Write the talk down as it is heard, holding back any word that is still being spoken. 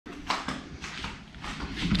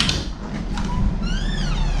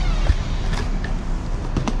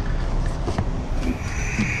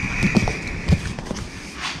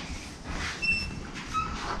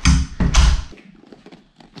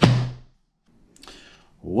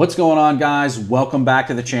What's going on, guys? Welcome back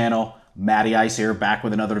to the channel. Matty Ice here, back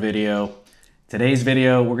with another video. Today's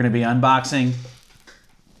video, we're going to be unboxing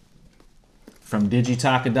from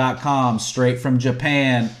digitaka.com, straight from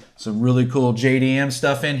Japan. Some really cool JDM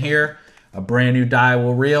stuff in here, a brand new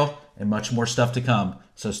Daiwa reel, and much more stuff to come.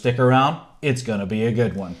 So stick around, it's going to be a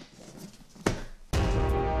good one.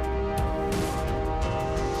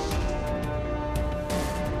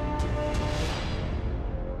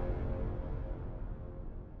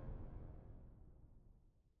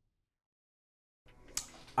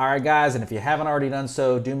 All right, guys, and if you haven't already done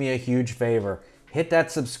so, do me a huge favor. Hit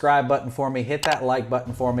that subscribe button for me, hit that like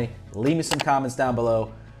button for me, leave me some comments down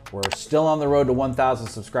below. We're still on the road to 1,000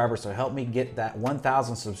 subscribers, so help me get that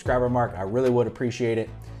 1,000 subscriber mark. I really would appreciate it.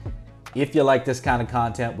 If you like this kind of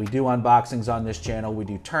content, we do unboxings on this channel. We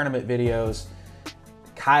do tournament videos,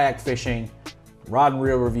 kayak fishing, rod and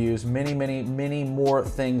reel reviews, many more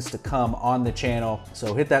things to come on the channel.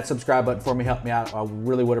 So hit that subscribe button for me, help me out. I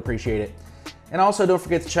really would appreciate it. And also don't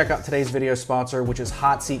forget to check out today's video sponsor, which is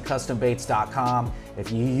hotseatcustombaits.com. If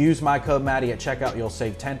you use my code Matty at checkout, you'll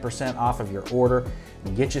save 10% off of your order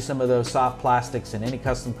and get you some of those soft plastics in any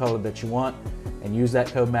custom color that you want, and use that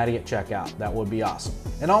code Matty at checkout. That would be awesome.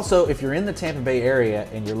 And also, if you're in the Tampa Bay area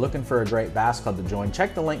and you're looking for a great bass club to join,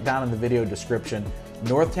 check the link down in the video description,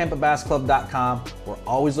 northtampabassclub.com. We're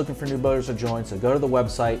always looking for new boaters to join, so go to the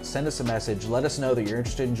website, send us a message, let us know that you're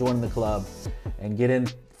interested in joining the club, and get in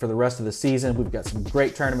for the rest of the season. We've got some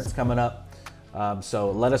great tournaments coming up, so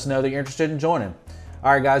let us know that you're interested in joining.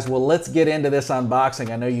 All right, guys, well, let's get into this unboxing.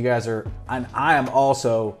 I know you guys are, and I am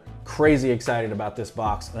also crazy excited about this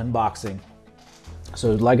box unboxing.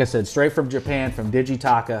 So like I said, straight from Japan, from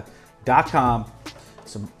digitaka.com,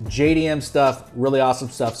 some JDM stuff, really awesome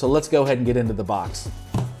stuff. So let's go ahead and get into the box.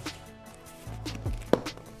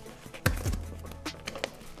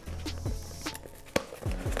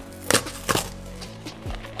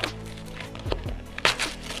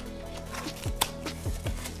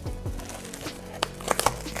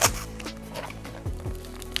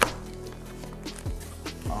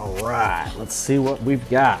 All right, let's see what we've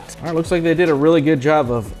got. All right, looks like they did a really good job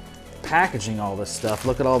of packaging all this stuff.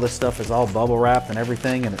 Look at all this stuff is all bubble wrapped and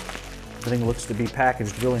everything, and everything looks to be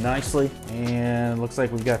packaged really nicely. And looks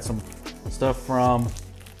like we've got some stuff from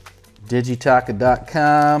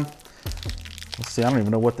digitaka.com. Let's see, I don't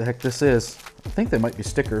even know what the heck this is. I think they might be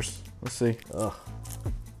stickers. Let's see. Ugh.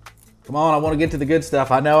 Come on, I want to get to the good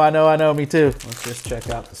stuff. I know, me too. Let's just check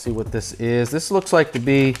out to see what this is. This looks like to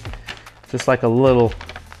be just like a little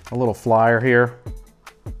flyer here.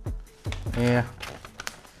 Yeah,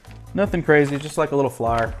 nothing crazy, just like a little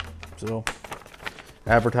flyer. So,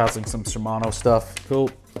 advertising some Shimano stuff. Cool.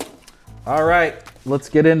 All right, let's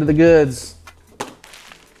get into the goods.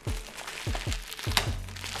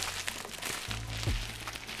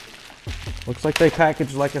 Looks like they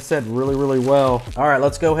packaged, like I said, really well. All right,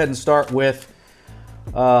 let's go ahead and start with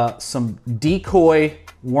some decoy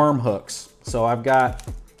worm hooks. So I've got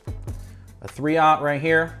a 3/0 right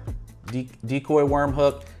here, decoy worm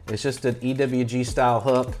hook. It's just an EWG style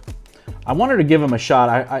hook. I wanted to give them a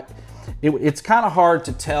shot. It's kind of hard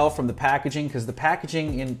to tell from the packaging, because the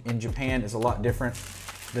packaging in Japan is a lot different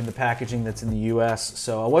than the packaging that's in the US.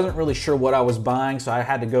 So I wasn't really sure what I was buying, so I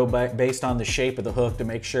had to go back based on the shape of the hook to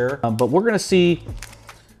make sure. But we're gonna see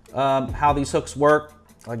how these hooks work.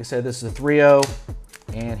 Like I said, this is a 3/0,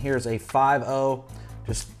 and here's a 5/0,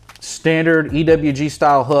 just standard EWG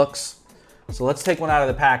style hooks. So let's take one out of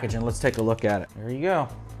the package and let's take a look at it. There you go.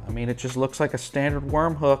 I mean, it just looks like a standard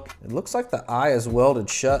worm hook. It looks like the eye is welded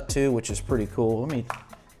shut too, which is pretty cool. Let me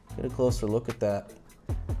get a closer look at that.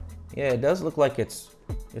 Yeah, it does look like it's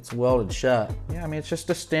welded shut. Yeah, I mean, it's just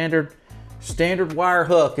a standard wire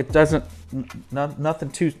hook. It doesn't,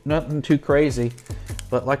 nothing too crazy.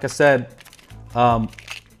 But like I said,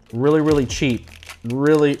 really cheap.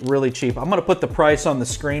 Really cheap. I'm gonna put the price on the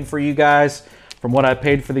screen for you guys from what I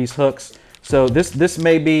paid for these hooks. So this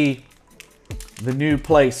may be the new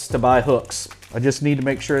place to buy hooks. I just need to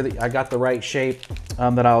make sure that I got the right shape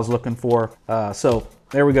that I was looking for. So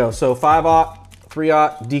there we go. So 5/0,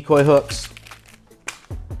 3/0 decoy hooks.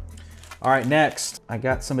 All right, next I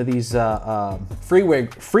got some of these free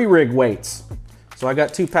rig weights. So I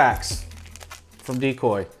got 2 packs from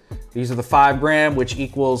Decoy. These are the 5 gram, which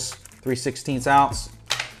equals 3/16 ounce.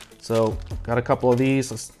 So got a couple of these.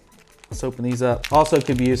 Let's open these up. Also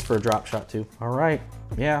could be used for a drop shot too. All right,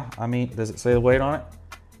 yeah, I mean, does it say the weight on it?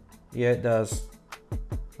 Yeah, it does. I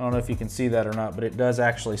don't know if you can see that or not, but it does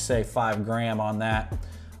actually say 5 gram on that.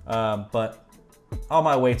 But all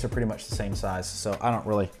my weights are pretty much the same size, so I don't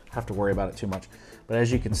really have to worry about it too much. But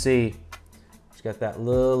as you can see, It's got that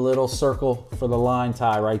little circle for the line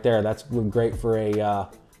tie right there. That's great for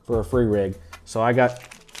a free rig. So I got,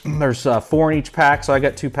 there's 4 in each pack, so I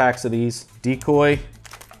got 2 packs of these. Decoy,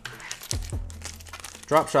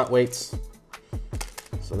 drop shot weights.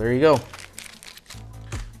 So there you go.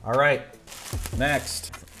 All right,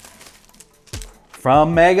 next.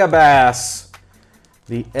 From Megabass,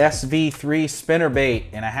 the SV3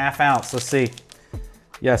 spinnerbait in a 1/2 ounce. Let's see.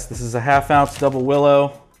 Yes, this is a 1/2 ounce double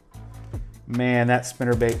willow. Man, that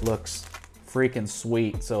spinnerbait looks freaking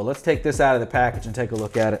sweet. So let's take this out of the package and take a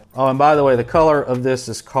look at it. Oh, and by the way, the color of this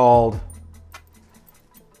is called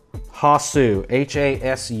Hasu,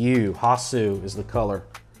 H-A-S-U. Hasu is the color.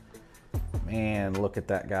 Man, look at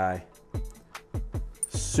that guy.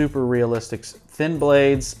 Super realistic, thin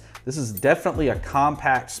blades. This is definitely a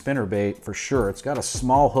compact spinnerbait for sure. It's got a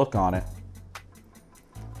small hook on it.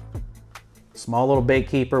 Small little bait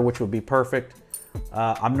keeper, which would be perfect.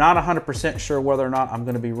 I'm not 100% sure whether or not I'm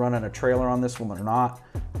going to be running a trailer on this one or not.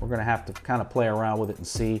 We're going to have to kind of play around with it and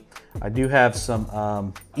see. I do have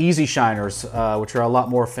some easy shiners, which are a lot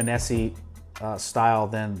more finessey style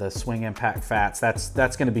than the swing impact fats.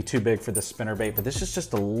 That's going to be too big for the spinnerbait, but this is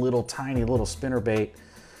just a little tiny little spinnerbait.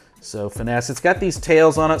 So finesse. It's got these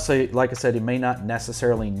tails on it, so like I said, you may not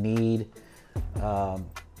necessarily need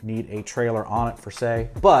a trailer on it per se,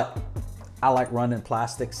 but I like running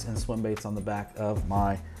plastics and swim baits on the back of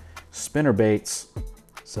my spinner baits.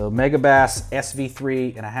 So Megabass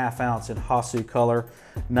SV3 in a 1/2 ounce in Hasu color.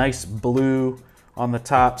 Nice blue on the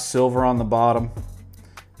top, silver on the bottom.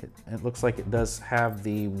 It looks like it does have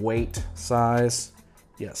the weight size.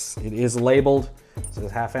 Yes, it is labeled. So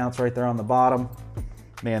it's 1/2 ounce right there on the bottom.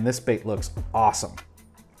 Man, this bait looks awesome.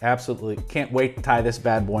 Absolutely, can't wait to tie this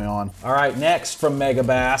bad boy on. All right, next from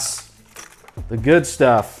Megabass, the good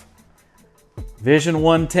stuff. Vision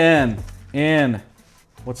 110 in,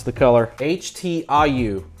 what's the color?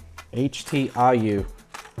 HTIU. HTIU.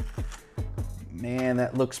 Man,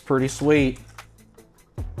 that looks pretty sweet.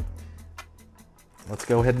 Let's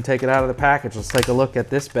go ahead and take it out of the package. Let's take a look at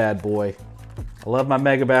this bad boy. I love my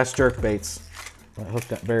Megabass jerk baits. My hook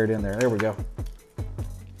got buried in there. There we go.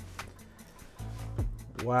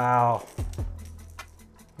 Wow.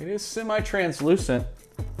 It is semi-translucent.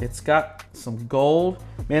 It's got some gold.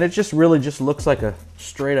 Man, it just really just looks like a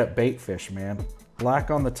straight up bait fish, man. Black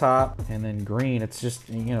on the top and then green. It's just,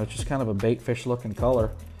 you know, it's just kind of a bait fish looking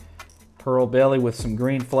color. Pearl belly with some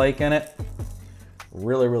green flake in it.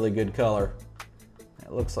 Really, really good color.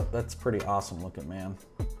 It looks like, that's pretty awesome looking, man.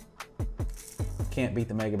 Can't beat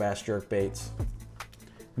the Megabass jerk baits.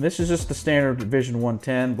 And this is just the standard Vision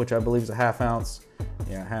 110, which I believe is a 1/2 ounce.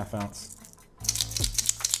 Yeah, 1/2 ounce.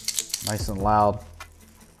 Nice and loud.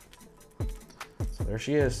 So there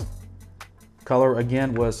she is. Color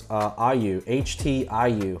again was IU,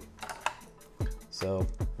 HTIU. So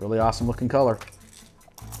really awesome looking color.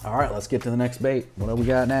 All right, let's get to the next bait. What do we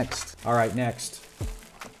got next? All right, next.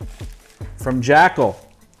 From Jackall,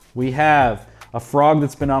 we have a frog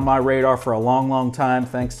that's been on my radar for a long, long time,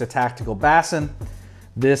 thanks to Tactical Bassin.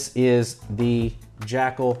 This is the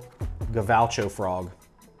Jackall Gavaucho frog.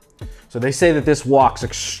 So they say that this walks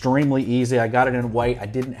extremely easy. I got it in white. I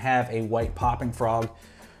didn't have a white popping frog,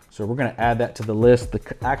 so we're gonna add that to the list. The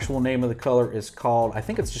actual name of the color is called, I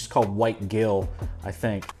think it's just called White Gill, I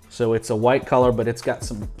think. So it's a white color, but it's got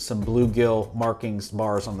some blue gill markings,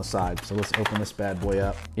 bars on the side. So let's open this bad boy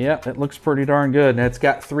up. Yeah, it looks pretty darn good. And it's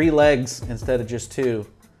got 3 legs instead of just 2.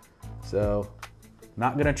 So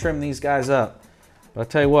not gonna trim these guys up. But I'll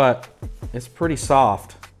tell you what, it's pretty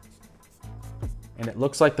soft. And it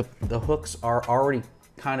looks like the hooks are already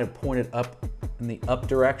kind of pointed up in the up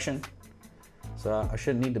direction. So I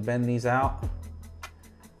shouldn't need to bend these out.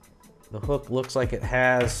 The hook looks like it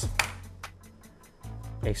has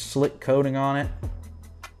a slick coating on it.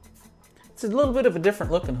 It's a little bit of a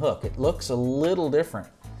different looking hook. It looks a little different,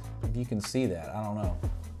 if you can see that, I don't know.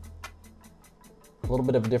 A little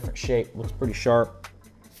bit of a different shape, looks pretty sharp.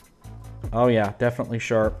 Oh yeah, definitely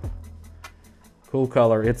sharp. Cool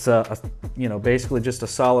color. It's you know, basically just a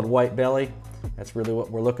solid white belly. That's really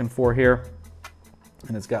what we're looking for here.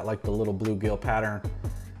 And it's got like the little bluegill pattern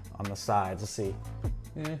on the sides. Let's see.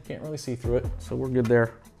 Yeah, can't really see through it, so we're good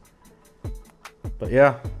there. But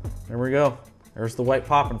yeah, there we go. There's the white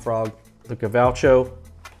popping frog, the Gavaucho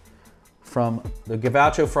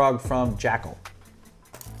frog from Jackall.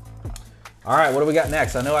 All right, what do we got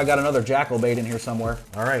next? I know I got another Jackall bait in here somewhere.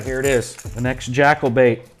 All right, here it is, the next Jackall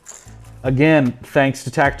bait. Again, thanks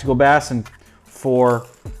to Tactical Bassin for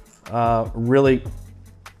really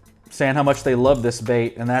saying how much they love this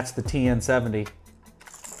bait, and that's the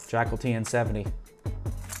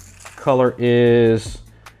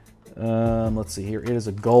Let's see here. It is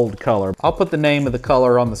a gold color. I'll put the name of the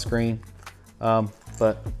color on the screen,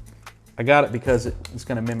 but I got it because it's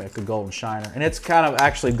going to mimic the golden shiner. And it's kind of,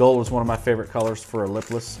 actually gold is one of my favorite colors for a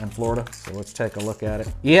lipless in Florida. So let's take a look at it.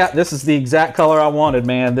 Yeah, this is the exact color I wanted,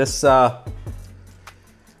 man. This, wow.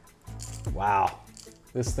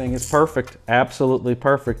 This thing is perfect, absolutely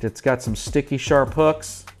perfect. It's got some sticky, sharp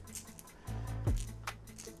hooks.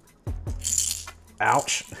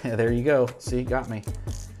 Ouch, there you go. See, got me.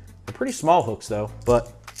 They're pretty small hooks though,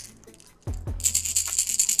 but.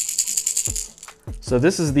 So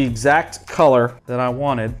this is the exact color that I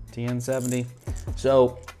wanted, TN70.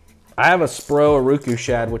 So I have a Spro Aruku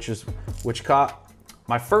shad, which caught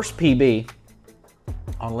my first PB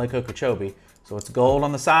on Lake Okeechobee. So it's gold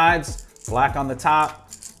on the sides, black on the top,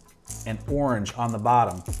 and orange on the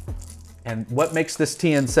bottom. And what makes this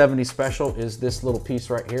TN70 special is this little piece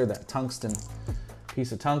right here, that tungsten,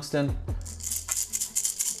 piece of tungsten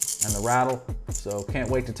and the rattle. So can't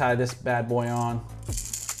wait to tie this bad boy on.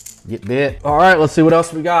 Get bit. All right, let's see what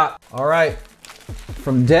else we got. All right,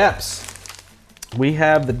 from Deps, we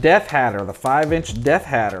have the Death Hatter, the 5-inch Death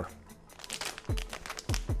Hatter.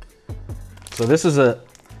 So this is a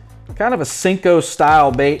kind of a Cinco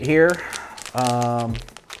style bait here,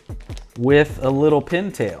 with a little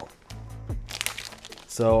pintail.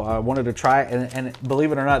 So I wanted to try it, and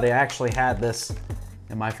believe it or not, they actually had this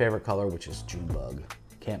in my favorite color, which is Junebug.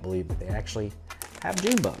 Can't believe that they actually have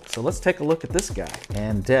Junebug. So let's take a look at this guy.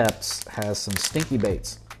 And Deps has some stinky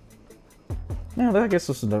baits. Yeah, I guess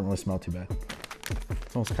this doesn't really smell too bad.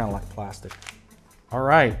 It's almost kind of like plastic. All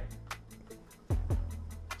right.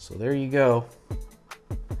 So there you go. I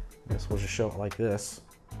guess we'll just show it like this.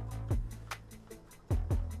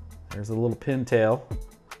 There's a little pintail.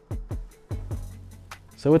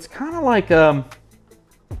 So it's kind of like, I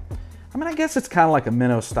mean, I guess it's kind of like a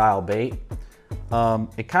minnow style bait.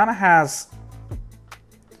 It kind of has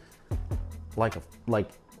like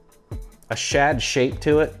a shad shape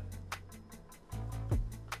to it.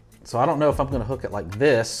 So I don't know if I'm gonna hook it like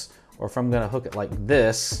this or if I'm gonna hook it like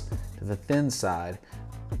this to the thin side.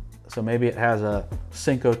 So maybe it has a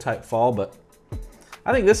Cinco type fall, but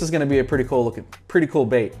I think this is gonna be a pretty cool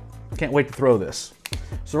bait. Can't wait to throw this.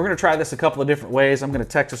 So we're gonna try this a couple of different ways. I'm gonna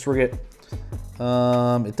Texas rig it.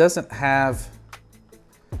 It doesn't have,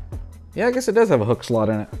 yeah, I guess it does have a hook slot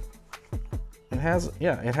in it. It has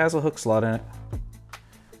a hook slot in it.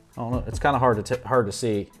 I don't know, it's kind of hard to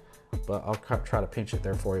see, but I'll try to pinch it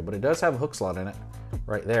there for you. But it does have a hook slot in it,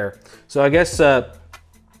 right there. So I guess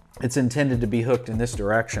it's intended to be hooked in this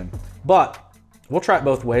direction. But we'll try it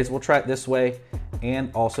both ways. We'll try it this way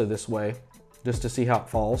and also this way, just to see how it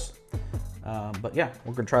falls. But yeah,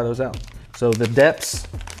 we're gonna try those out. So the Deps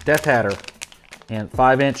Death Hatter and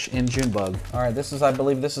 5-inch in Junebug. All right, I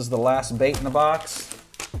believe this is the last bait in the box.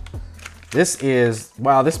 This is,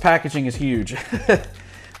 wow, this packaging is huge.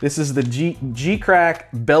 This is the G-Crack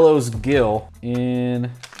Bellows Gill and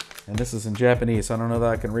this is in Japanese, so I don't know that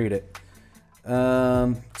I can read it.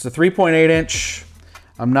 It's a 3.8-inch.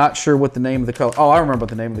 I'm not sure what the name of the color, oh, I remember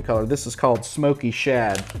the name of the color. This is called Smoky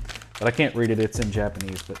Shad, but I can't read it, it's in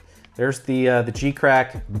Japanese. But there's the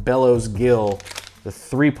G-Crack Bellows Gill, the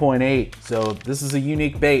 3.8. So this is a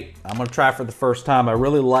unique bait. I'm gonna try for the first time. I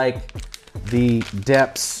really like the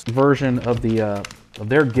Deps version of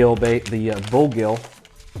their gill bait, the bull gill.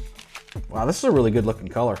 Wow, this is a really good looking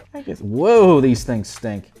color. Whoa, these things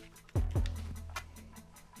stink.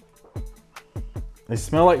 They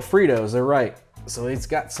smell like Fritos, they're right. So it's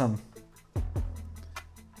got some,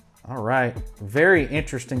 all right, very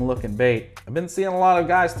interesting looking bait. I've been seeing a lot of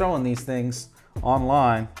guys throwing these things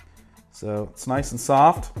online. So it's nice and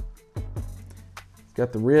soft. It's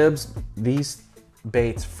got the ribs. These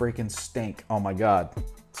baits freaking stink. Oh my God.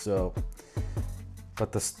 So,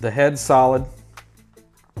 but the head's solid.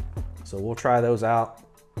 So we'll try those out.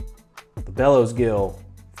 The Bellows Gill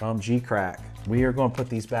from G-Crack. We are going to put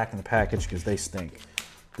these back in the package because they stink.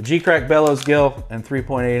 The G-Crack Bellows Gill and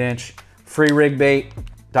 3.8-inch free rig bait,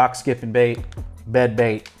 dock skipping bait, bed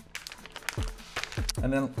bait.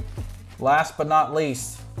 And then last but not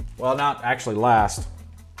least, well, not actually last,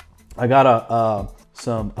 I got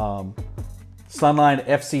some Sunline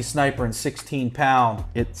FC Sniper in 16 pound.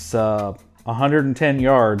 It's 110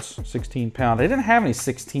 yards, 16 pound. They didn't have any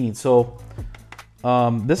 16, so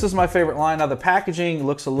this is my favorite line. Now the packaging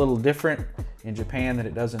looks a little different in Japan than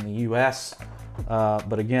it does in the US.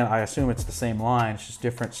 But again, I assume it's the same line. It's just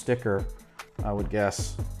different sticker, I would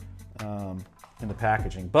guess, in the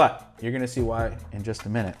packaging. But you're gonna see why in just a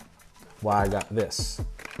minute, why I got this.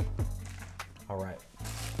 All right,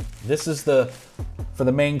 this is for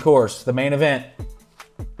the main course, the main event.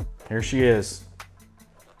 Here she is.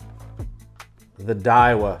 the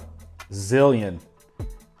Daiwa Zillion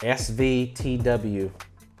SV TW.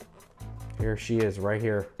 Here she is right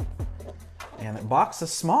here. And the box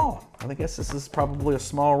is small. I guess this is probably a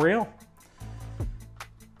small reel.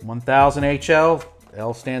 1000 HL.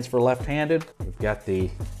 L stands for left-handed. We've got the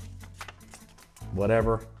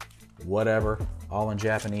whatever, all in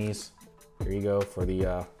Japanese. Here you go for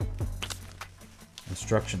the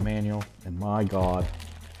instruction manual. And my God,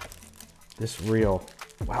 this reel,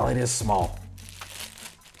 wow, it is small.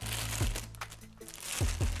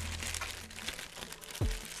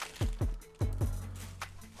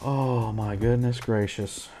 Oh my goodness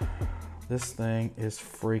gracious. This thing is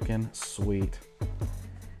freaking sweet.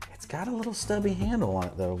 It's got a little stubby handle on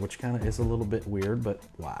it though, which kind of is a little bit weird, but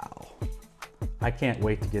wow. I can't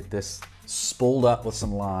wait to get this spooled up with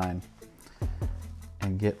some line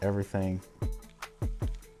and get everything.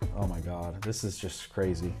 Oh my God, this is just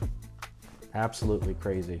crazy. Absolutely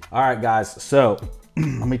crazy. All right guys, so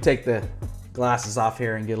let me take the glasses off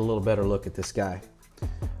here and get a little better look at this guy.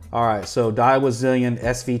 All right, so Daiwa Zillion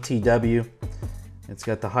SV TW. It's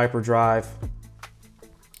got the hyperdrive.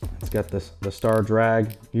 It's got the star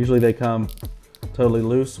drag. Usually they come totally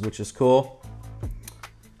loose, which is cool.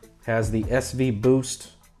 Has the SV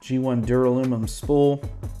Boost G1 Duralumin spool.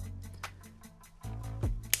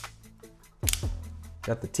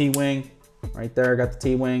 Got the T-wing right there. Got the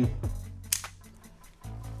T-wing.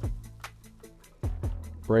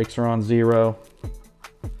 Brakes are on 0.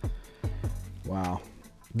 Wow.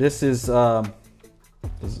 This is, does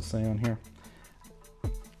it say on here?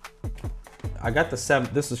 I got the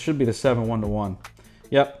 7, this should be the 7 1-to-1.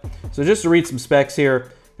 Yep, so just to read some specs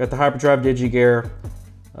here, got the hyperdrive digigear,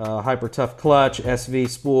 hyper tough clutch, SV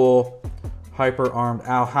spool, hyper armed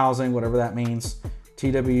housing, whatever that means,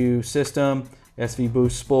 TW system, SV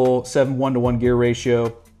boost spool, 7 1-to-1 gear ratio,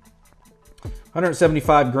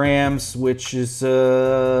 175 grams, which is,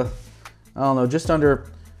 I don't know, just under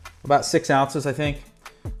about 6 ounces, I think.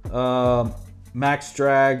 Max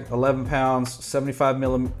drag, 11 pounds,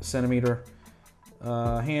 75 centimeter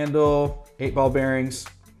handle, 8 ball bearings.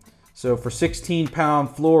 So for 16-pound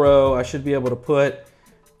fluoro, I should be able to put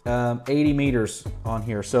 80 meters on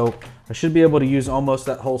here. So I should be able to use almost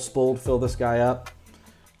that whole spool to fill this guy up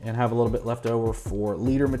and have a little bit left over for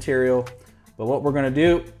leader material. But what we're gonna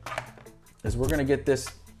do is we're gonna get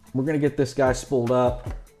this guy spooled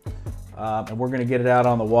up and we're gonna get it out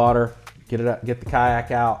on the water. Get the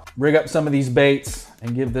kayak out, rig up some of these baits,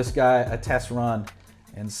 and give this guy a test run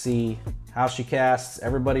and see how she casts.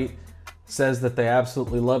 Everybody says that they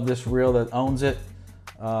absolutely love this reel that owns it.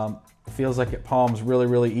 It feels like it palms really,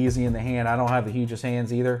 really easy in the hand. I don't have the hugest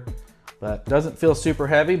hands either, but doesn't feel super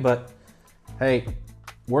heavy, but hey,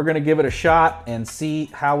 we're gonna give it a shot and see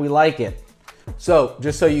how we like it. So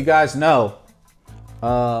just so you guys know,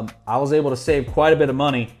 I was able to save quite a bit of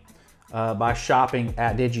money by shopping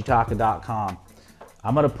at digitaka.com.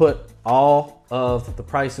 I'm gonna put all of the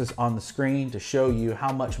prices on the screen to show you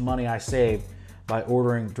how much money I saved by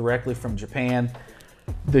ordering directly from Japan.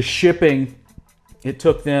 The shipping, it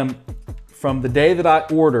took them from the day that I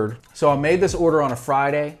ordered. So I made this order on a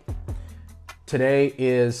Friday. Today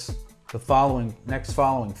is the next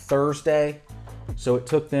following Thursday. So it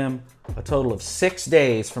took them a total of 6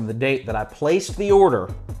 days from the date that I placed the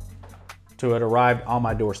order to it arrived on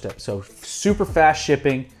my doorstep. So super fast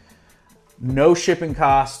shipping, no shipping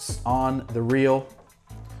costs on the reel.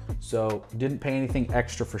 So didn't pay anything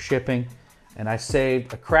extra for shipping. And I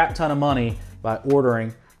saved a crap ton of money by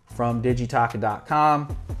ordering from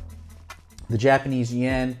digitaka.com. The Japanese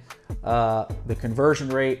yen, the conversion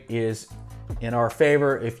rate is in our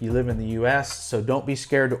favor if you live in the US. So don't be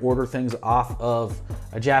scared to order things off of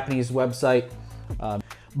a Japanese website.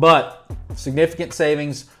 But significant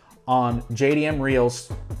savings on JDM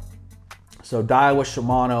reels. So Daiwa,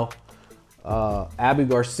 Shimano, Abu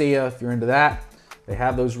Garcia, if you're into that, they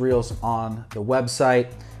have those reels on the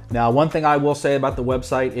website. Now, one thing I will say about the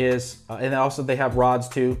website is, and also they have rods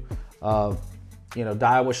too, you know,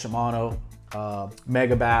 Daiwa, Shimano,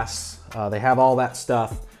 Megabass, they have all that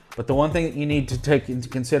stuff. But the one thing that you need to take into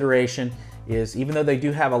consideration is, even though they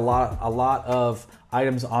do have a lot of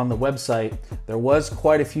items on the website, there was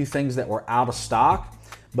quite a few things that were out of stock.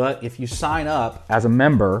 But if you sign up as a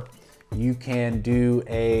member, you can do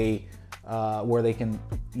a where they can,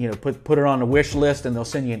 you know, put it on a wish list, and they'll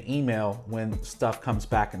send you an email when stuff comes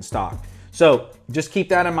back in stock. So just keep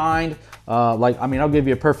that in mind. Like, I mean, I'll give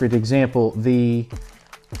you a perfect example. The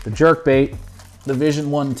jerkbait, the Vision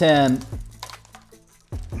 110.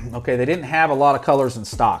 Okay, they didn't have a lot of colors in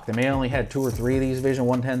stock. They may only had 2 or 3 of these Vision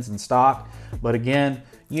 110s in stock. But again,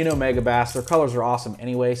 you know Megabass, their colors are awesome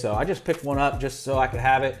anyway. So I just picked one up just so I could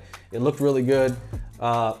have it It looked really good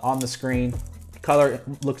on the screen. Color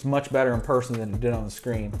looks much better in person than it did on the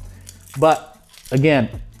screen. But again,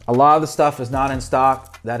 a lot of the stuff is not in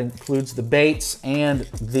stock. That includes the baits and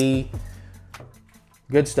the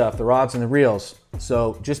good stuff, the rods and the reels.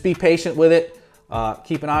 So just be patient with it.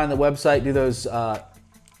 Keep an eye on the website. Do those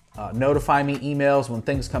notify me emails when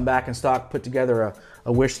things come back in stock. Put together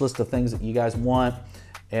a wish list of things that you guys want.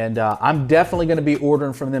 And I'm definitely going to be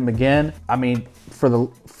ordering from them again. I mean, for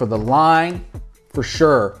the line, for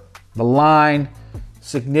sure. The line,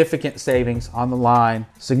 significant savings on the line,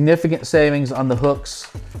 significant savings on the hooks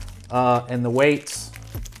and the weights,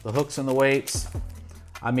 the hooks and the weights.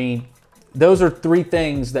 I mean, those are three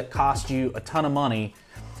things that cost you a ton of money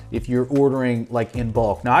if you're ordering like in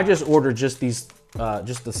bulk. Now I just ordered just these,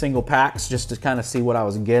 just the single packs just to kind of see what I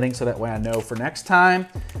was getting, so that way I know for next time.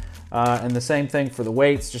 And the same thing for the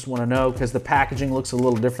weights, just want to know because the packaging looks a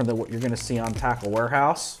little different than what you're going to see on Tackle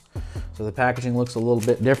Warehouse. So the packaging looks a little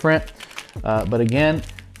bit different. But again,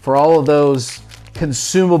 for all of those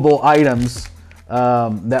consumable items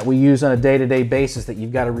that we use on a day-to-day basis that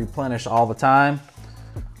you've got to replenish all the time,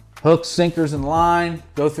 hooks, sinkers, and line,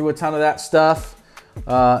 go through a ton of that stuff.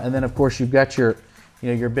 And then of course you've got your,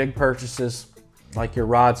 your big purchases like your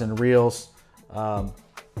rods and reels.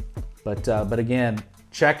 But again,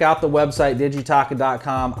 check out the website,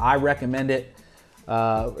 digitaka.com. I recommend it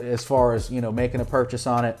as far as, making a purchase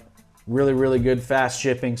on it. Really, really good, fast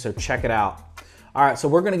shipping, so check it out. All right, so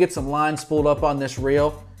we're gonna get some line spooled up on this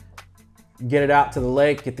reel, get it out to the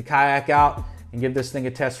lake, get the kayak out, and give this thing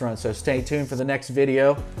a test run. So stay tuned for the next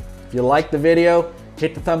video. If you like the video,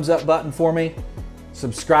 hit the thumbs up button for me,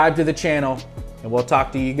 subscribe to the channel, and we'll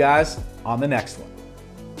talk to you guys on the next one.